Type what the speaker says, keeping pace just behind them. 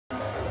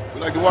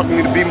I'd like to welcome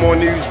you to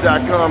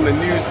BeMoreNews.com, the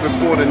news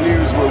before the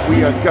news, where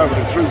we uncover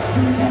the truth.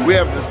 We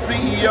have the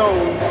CEO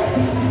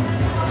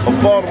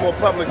of Baltimore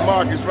Public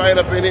Markets right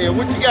up in here.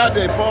 What you got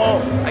there,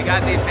 Paul? I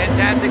got these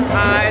fantastic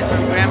pies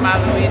from Grandma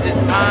Louise's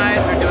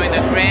Pies. We're doing a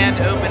grand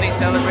opening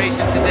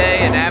celebration today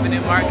at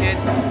Avenue Market.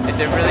 It's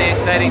a really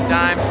exciting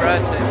time for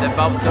us at the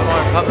Baltimore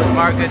Public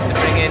Market to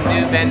bring in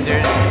new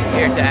vendors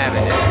here to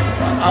Avenue.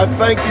 I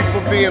thank you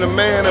for being a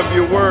man of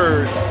your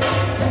word.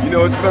 You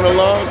know, it's been a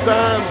long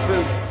time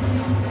since,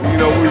 you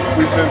know,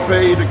 we've been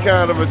paid the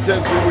kind of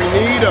attention we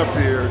need up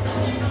here.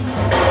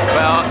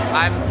 Well,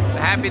 I'm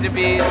happy to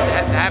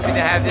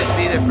have this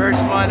be the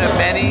first one of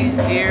many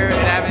here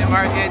at Avenue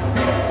Market.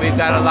 We've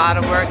got a lot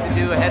of work to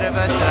do ahead of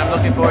us, and I'm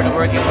looking forward to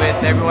working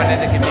with everyone in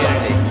the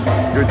community.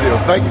 Good deal.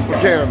 Thank you for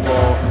caring,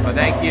 Paul. Well,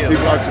 thank you.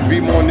 Keep watching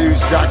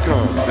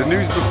BeMoreNews.com, the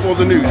news before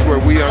the news, where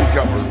we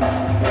uncover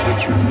the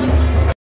truth.